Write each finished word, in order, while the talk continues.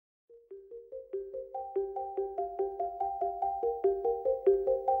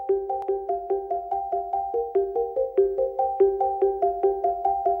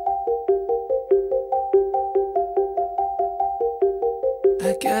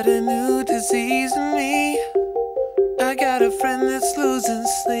Got a new disease in me. I got a friend that's losing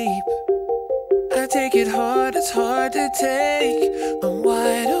sleep. I take it hard, it's hard to take. I'm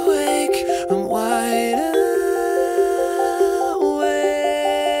wide awake, I'm wide awake.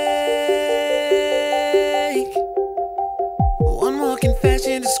 One more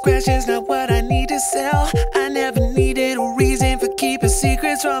confession, discretion's not what I need to sell. I never needed a reason for keeping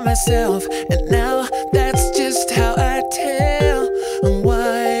secrets from myself, and now that's just how I tell. I'm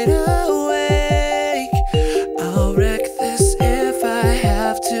wide awake. I'll wreck this if I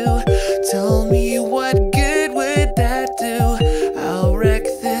have to. Tell me what good would that do? I'll wreck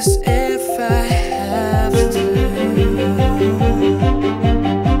this if I have to.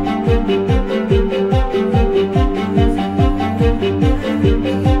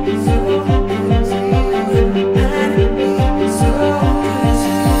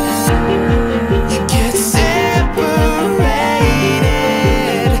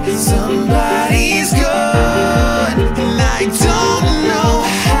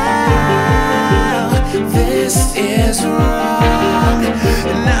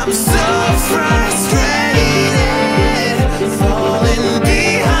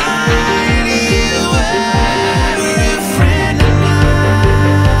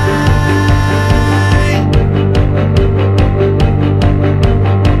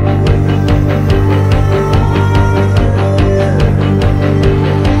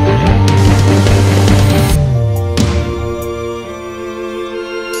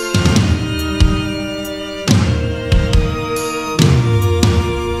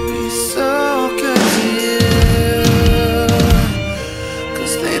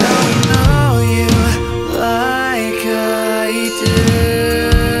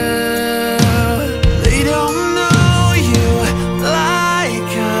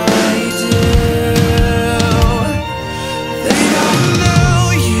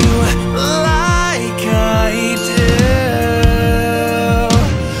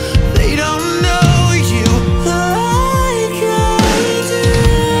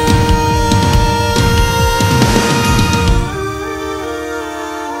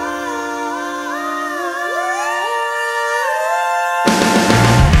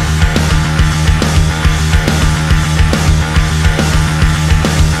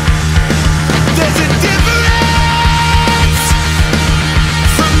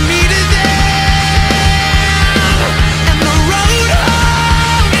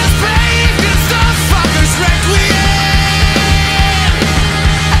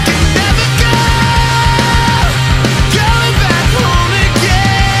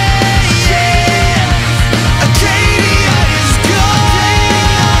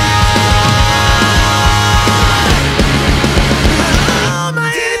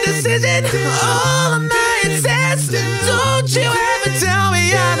 All of my intestines. Don't you ever tell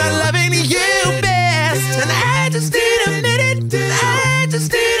me I'm not loving you best. And I just need a minute, I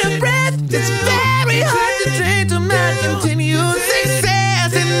just need a breath. It's very hard to train to my continued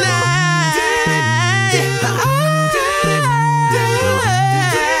success. And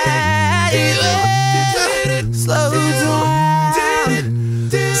slow down,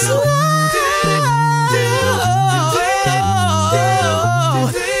 slow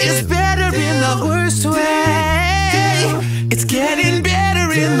down. It's better in the worst way. It's getting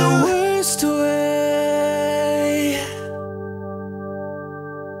better in the worst way.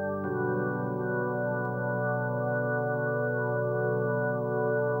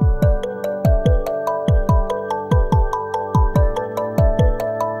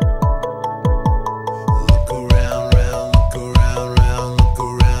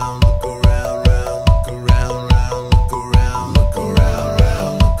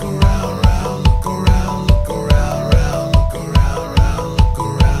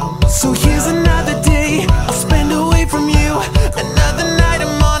 So here's another